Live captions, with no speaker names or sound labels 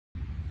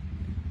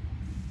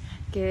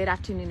Good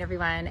afternoon,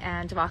 everyone,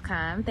 and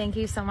welcome. Thank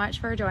you so much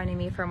for joining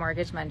me for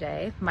Mortgage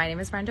Monday. My name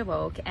is Brenda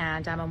Woke,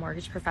 and I'm a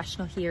mortgage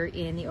professional here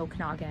in the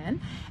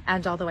Okanagan.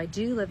 And although I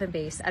do live and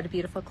base at a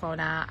beautiful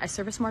Kelowna, I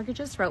service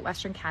mortgages throughout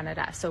Western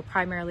Canada, so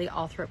primarily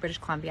all throughout British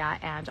Columbia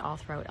and all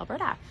throughout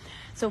Alberta.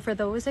 So for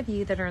those of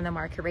you that are in the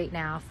market right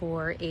now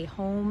for a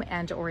home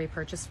and or a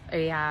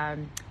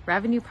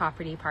revenue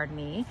property,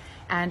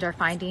 and are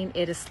finding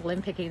it is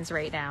slim pickings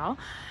right now,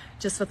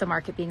 just with the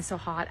market being so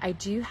hot, I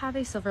do have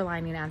a silver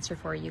lining answer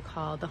for you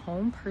called the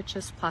Home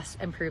Purchase Plus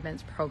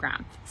Improvements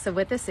Program. So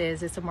what this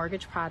is, it's a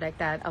mortgage product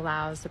that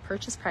allows the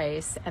purchase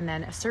price and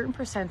then a certain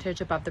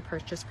percentage above the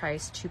purchase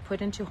price to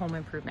put into home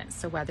improvements.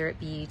 So whether it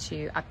be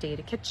to update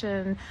a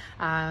kitchen,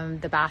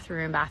 the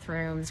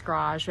bathrooms,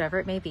 garage, whatever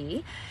it may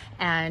be,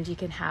 and you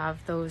can have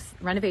those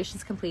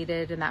renovations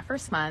completed in that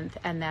first month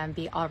and then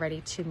be all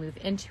ready to move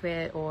into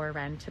it or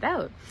rent it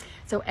out.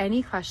 So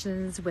any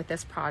questions with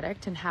this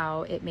product and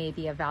how it may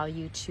be of value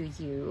to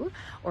you,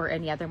 or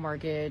any other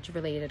mortgage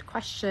related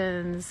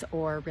questions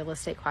or real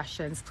estate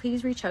questions,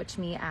 please reach out to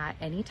me at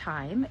any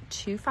time,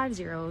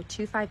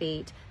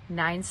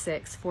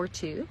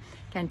 250-258-9642.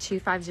 Again,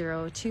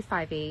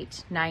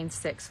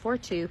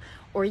 250-258-9642,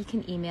 or you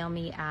can email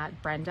me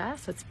at Brenda,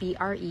 so it's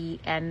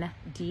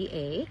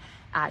BRENDA,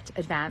 at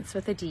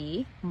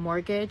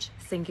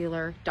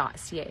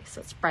advancedmortgagesingular.ca.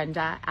 So it's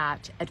Brenda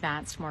at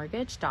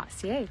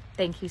advancedmortgage.ca.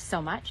 Thank you so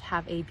much.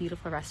 Have a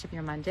beautiful rest of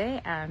your Monday,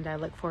 and I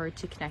look forward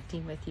to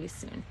connecting with you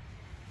soon.